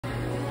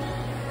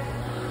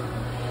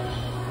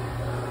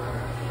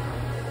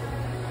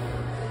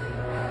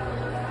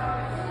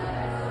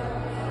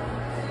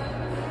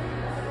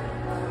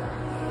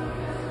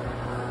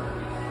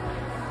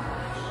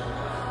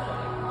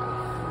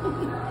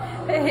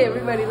Hey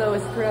everybody,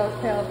 Lois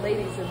Threlkeld,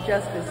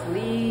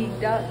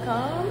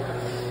 ladiesofjusticeleague.com.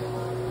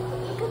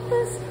 Look at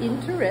this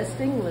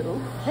interesting little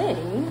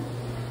thing,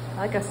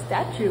 like a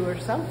statue or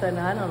something,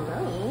 I don't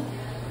know.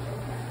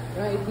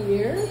 Right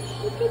here,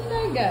 look at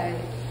that guy.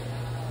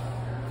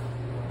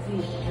 Is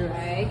he a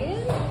dragon?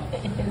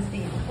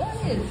 What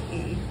is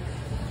he?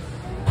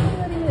 I don't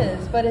know what he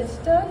is, but it's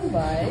done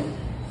by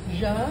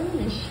Jean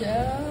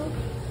Michel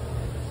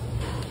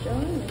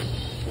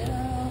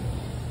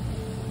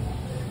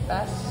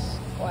Basquiat.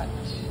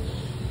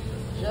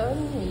 Jean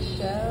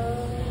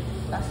Michel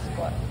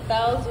Basquiat. 1000%. I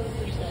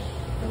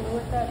don't know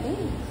what that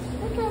means.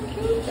 Look how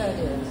cute that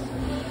is.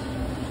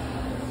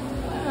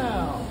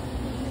 Wow.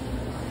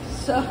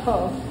 So,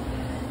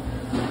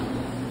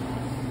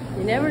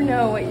 you never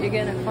know what you're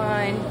going to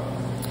find.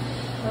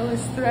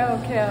 Lois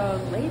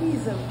Threlkeld,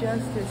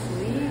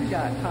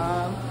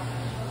 ladiesofjusticeleague.com.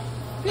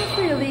 Feel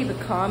free to leave a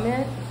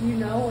comment if you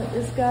know what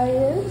this guy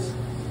is.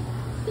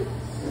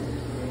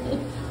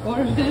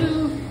 Or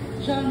who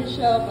Jean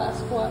Michel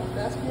Basquiat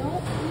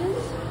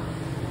is.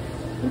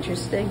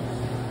 Interesting.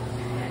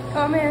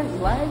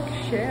 Comment, like,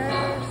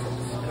 share,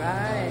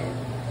 subscribe.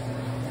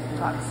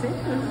 Talk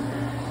soon.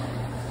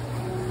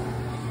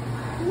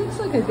 He looks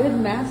like a good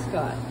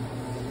mascot.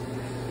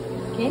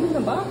 Came in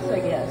the box, I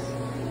guess.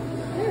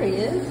 There he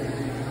is.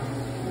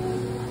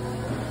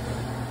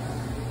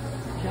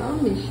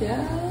 Jean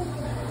Michel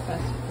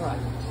Basquiat.